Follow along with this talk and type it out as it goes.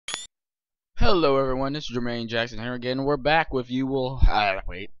Hello everyone, this is Jermaine Jackson here again. We're back with you will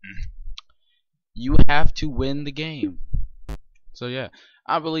wait. You have to win the game. So yeah,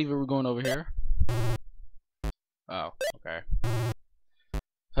 I believe we were going over here. Oh, okay.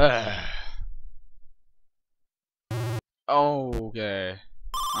 Okay.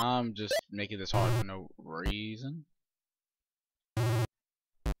 I'm just making this hard for no reason. Oh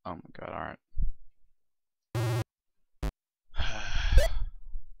my god, alright.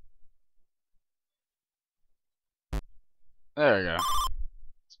 There we go.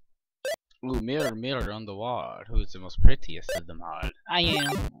 Ooh, mirror, mirror on the wall. Who's the most prettiest of them all? I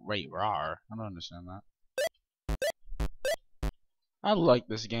am. Wait, rar. I don't understand that. I like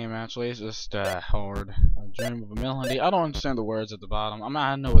this game actually. It's just hard. A dream of a melody. I don't understand the words at the bottom.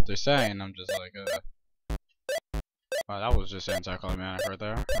 I know what they're saying. I'm just like, Wow, that was just anticlimactic right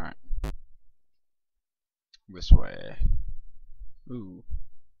there. Alright. This way. Ooh.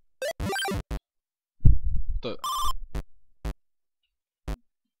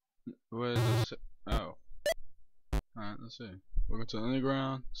 What is this? Oh. Alright, let's see. Welcome to the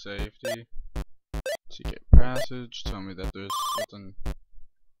underground. Safety. Secret passage. Tell me that there's something.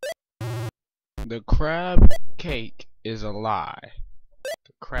 The crab cake is a lie.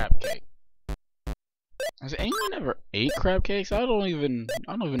 The crab cake. Has anyone ever ate crab cakes? I don't even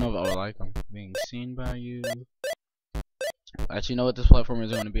know if I would like them. Being seen by you. Actually, you know what? This platform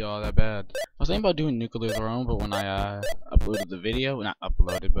isn't going to be all that bad. I was thinking about doing Nuclear Throne, but when I uploaded the video, not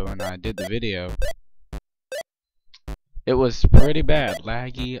uploaded, but when I did the video, it was pretty bad.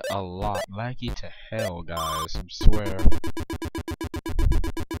 Laggy a lot. Laggy to hell, guys. I swear.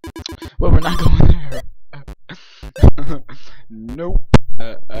 Well, we're not going there. Nope.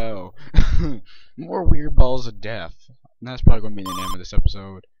 Oh. More weird balls of death. That's probably going to be the name of this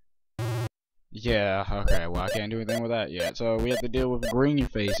episode. Yeah, okay, well I can't do anything with that yet. So we have to deal with Green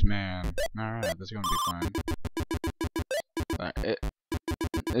Face Man. Alright, this is going to be fun.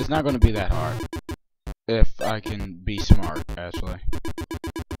 It's not going to be that hard. If I can be smart, actually.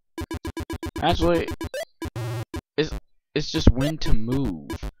 Actually, it's just when to move.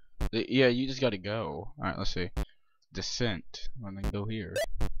 Yeah, you just gotta go. Alright, let's see. Descent. And then go here.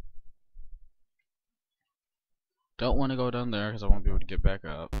 Don't want to go down there because I won't be able to get back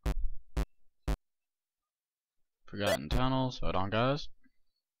up. Forgotten tunnels. Hold on, guys.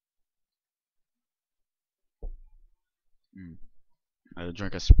 I had to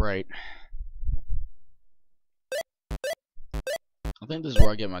drink a Sprite. I think this is where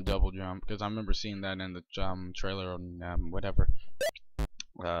I get my double jump because I remember seeing that in the trailer on whatever.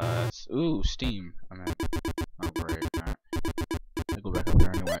 Ooh, Steam. I mean, oh great. Alright. I'll go back up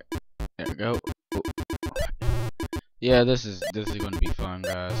here anyway. There we go. Ooh. Yeah, this is going to be fun,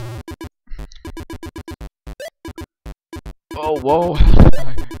 guys. Oh, whoa!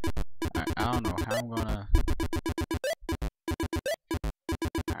 I don't know how I'm gonna.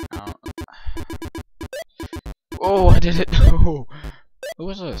 Oh, I did it! No! Who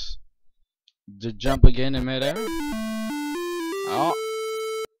was this? Did jump again in midair? Oh!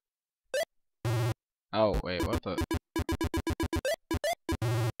 Oh, wait, what the?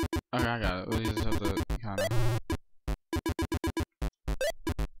 Okay, I got it. We just have to kinda.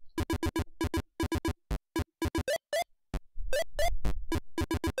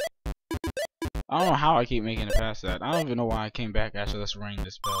 I don't know how I keep making it past that. I don't even know why I came back after this ring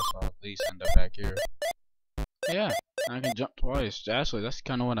this bell, so I'll at least end up back here. Yeah, I can jump twice. Actually, that's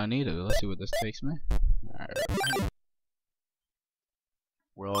kind of what I needed. Let's see what this takes me. Alright.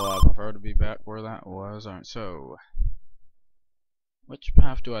 Will I prefer to be back where that was? Alright, so. Which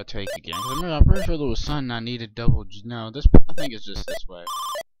path do I take again? Because I'm pretty sure there was something I needed double. No, I think it's just this way.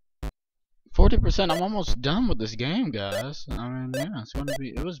 40%. I'm almost done with this game, guys. I mean, yeah, it's gonna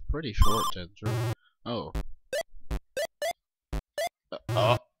be. It was pretty short to draw. Oh.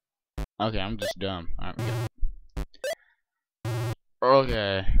 Oh. Okay, I'm just dumb. Alright, we go.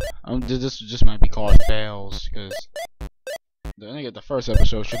 Okay. This just might be called fails, because I think the first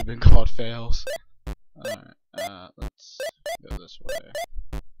episode should have been called fails. Alright. Let's go this way.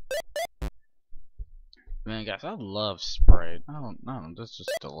 Man, guys, I love Sprite. I don't. That's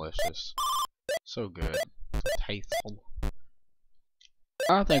just delicious. So good. Tasteful.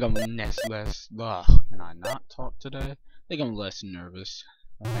 I think I'm less. Can I not talk today? I think I'm less nervous.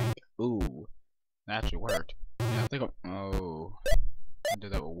 I think. Ooh, that actually worked. Yeah, I think I'm. Oh, I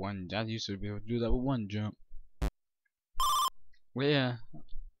did that with one. I used to be able to do that with one jump. Well, yeah.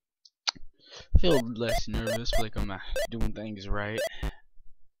 I feel less nervous. Feel like I'm doing things right.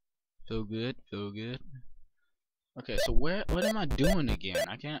 Feel good. Feel good. Okay, so what am I doing again?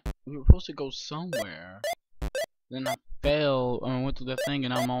 I can't. We were supposed to go somewhere. Then I fell. I went through that thing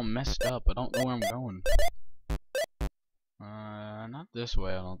and I'm all messed up. I don't know where I'm going. Not this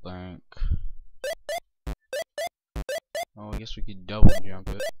way, I don't think. Oh, I guess we could double jump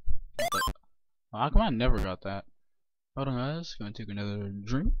it. How come I never got that? Hold on, guys. Gonna take another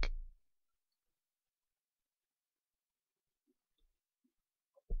drink.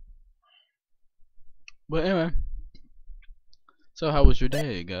 But anyway. So how was your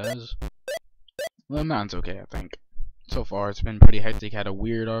day, guys? Well, mine's okay, I think. So far, it's been pretty hectic. Had a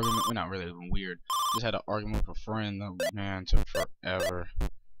weird argument. Well, not really even weird. Just had an argument with a friend. That, man, took forever.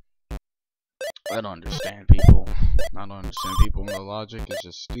 I don't understand people. I don't understand people. The logic is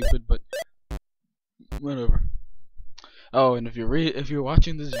just stupid, but whatever. Oh, and if you're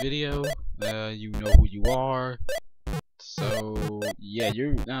watching this video, you know who you are. So yeah,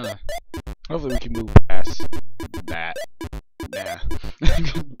 you're. Hopefully we can move past that. Yeah.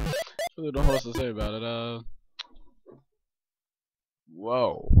 Really don't know what else to say about it.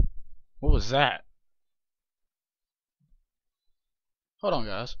 Whoa. What was that? Hold on,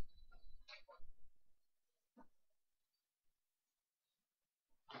 guys.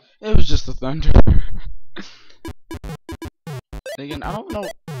 It was just the thunder. Again, I don't know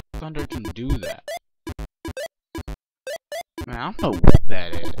if thunder can do that. Man, I don't know what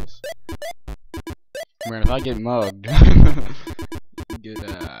that is. Man, if I get mugged, get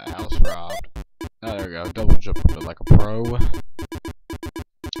house robbed. Oh, there we go. Double jump like a pro.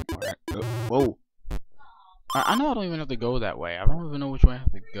 Alright. Whoa. I know I don't even have to go that way. I don't even know which way I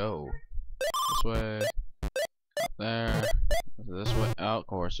have to go. This way. There. This way. Oh, of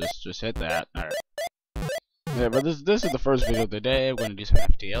course. Just hit that. Alright. Yeah, but this is the first video of the day. We're gonna do some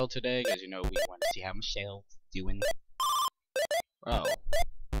FTL today, because you know we want to see how Michelle's doing. Oh.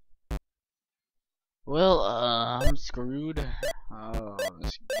 Well, I'm screwed. Oh,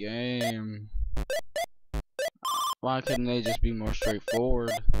 this game. Why couldn't they just be more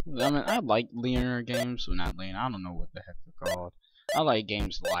straightforward? I mean, I like linear games, well, not linear. I don't know what the heck they're called. I like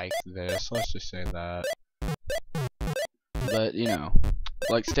games like this. Let's just say that. But you know,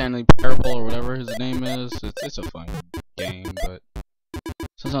 like Stanley Parable or whatever his name is, it's a fun game. But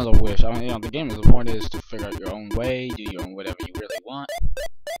sometimes I wish. I mean, you know, the game is the point is to figure out your own way, do your own whatever you really want,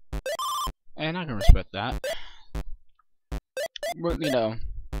 and I can respect that. But you know,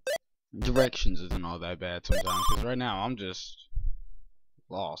 directions isn't all that bad sometimes. Because right now I'm just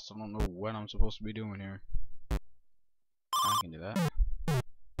lost. I don't know what I'm supposed to be doing here. I can do that.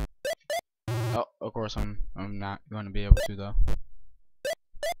 Oh, of course I'm not going to be able to though.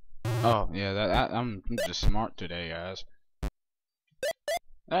 Oh yeah, I'm just smart today, guys.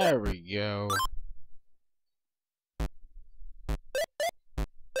 There we go.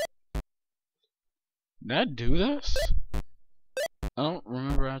 Did I do this? I don't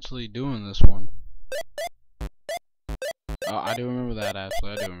remember actually doing this one. Oh, I do remember that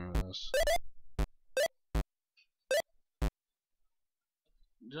actually. I do remember this.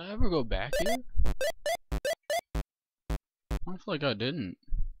 Did I ever go back here? I feel like I didn't.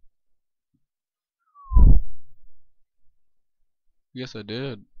 Yes, I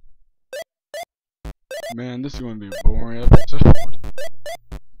did. Man, this is going to be a boring episode.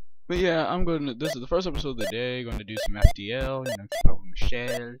 But yeah, this is the first episode of the day. Going to do some FTL, you know, keep up with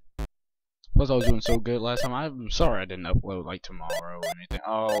Michelle. Plus, I was doing so good last time. I'm sorry I didn't upload like tomorrow or anything.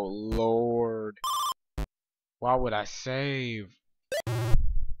 Oh Lord, why would I save?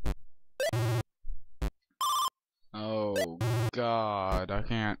 Oh God, I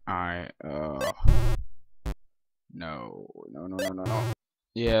can't. No.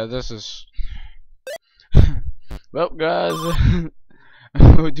 Yeah, this is. Well, guys,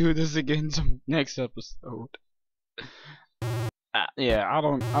 we'll do this again some next episode. Yeah, I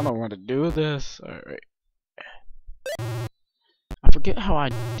don't want to do this. Alright. I forget how I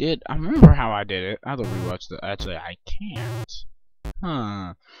did. I remember how I did it. I have to rewatch the. Actually, I can't.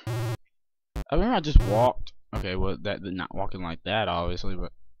 Huh. I remember I just walked. Okay, well, not walking like that, obviously,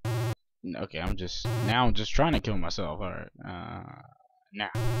 but. Okay, I'm just trying to kill myself. Alright. Now.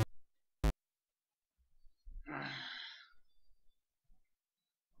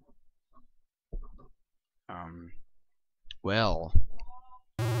 Well.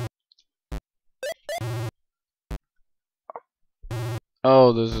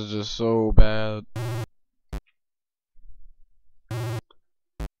 Oh, this is just so bad.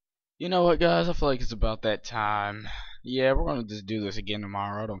 You know what, guys? I feel like it's about that time. Yeah, we're gonna just do this again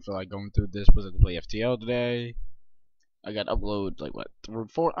tomorrow. I don't feel like going through this, but I have to play FTL today. I got to upload like what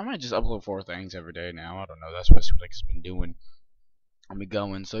 4. I might just upload 4 things every day now. I don't know. That's what it's been doing. I'll be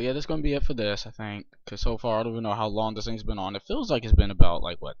going. So yeah, that's gonna be it for this, I think. Cause so far I don't even know how long this thing's been on. It feels like it's been about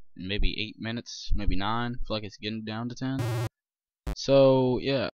like what, maybe 8 minutes, maybe 9. I feel like it's getting down to 10. So yeah.